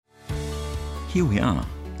Here we are.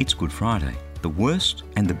 It's Good Friday, the worst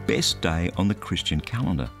and the best day on the Christian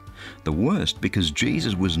calendar. The worst because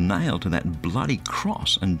Jesus was nailed to that bloody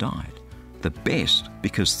cross and died. The best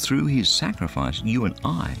because through his sacrifice, you and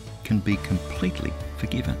I can be completely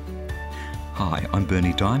forgiven. Hi, I'm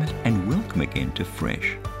Bernie Diamond and welcome again to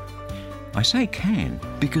Fresh. I say can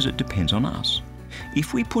because it depends on us.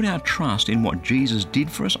 If we put our trust in what Jesus did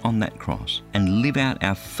for us on that cross and live out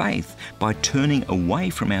our faith by turning away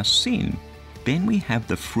from our sin, then we have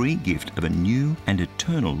the free gift of a new and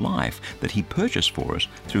eternal life that he purchased for us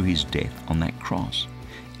through his death on that cross.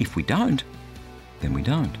 If we don't, then we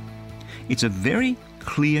don't. It's a very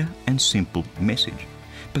clear and simple message.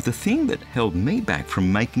 But the thing that held me back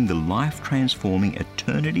from making the life-transforming,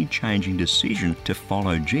 eternity-changing decision to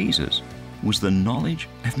follow Jesus was the knowledge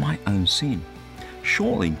of my own sin.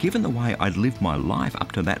 Surely, given the way I'd lived my life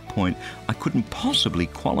up to that point, I couldn't possibly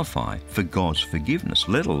qualify for God's forgiveness,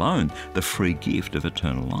 let alone the free gift of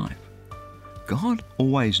eternal life. God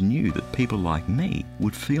always knew that people like me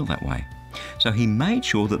would feel that way. So he made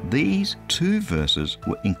sure that these two verses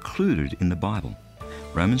were included in the Bible.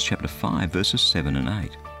 Romans chapter 5, verses 7 and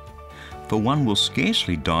 8. For one will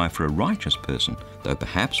scarcely die for a righteous person, though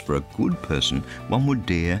perhaps for a good person one would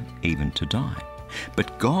dare even to die.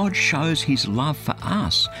 But God shows his love for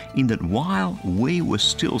us in that while we were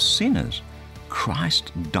still sinners,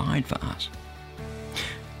 Christ died for us.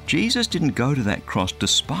 Jesus didn't go to that cross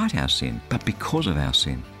despite our sin, but because of our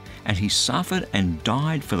sin. And he suffered and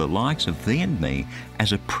died for the likes of thee and me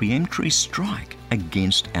as a pre-emptory strike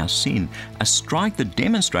against our sin, a strike that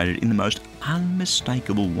demonstrated in the most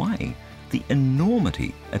unmistakable way the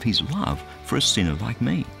enormity of his love for a sinner like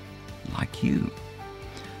me, like you.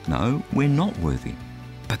 No, we're not worthy.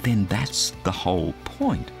 But then that's the whole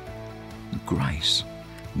point. Grace.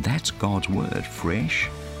 That's God's word, fresh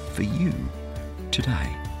for you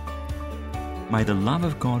today. May the love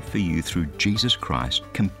of God for you through Jesus Christ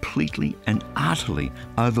completely and utterly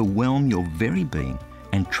overwhelm your very being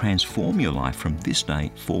and transform your life from this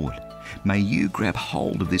day forward. May you grab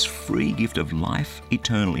hold of this free gift of life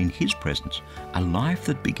eternal in his presence, a life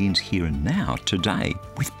that begins here and now, today,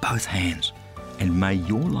 with both hands. And may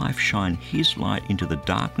your life shine his light into the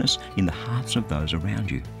darkness in the hearts of those around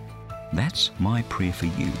you. That's my prayer for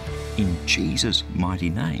you, in Jesus' mighty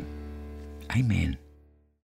name. Amen.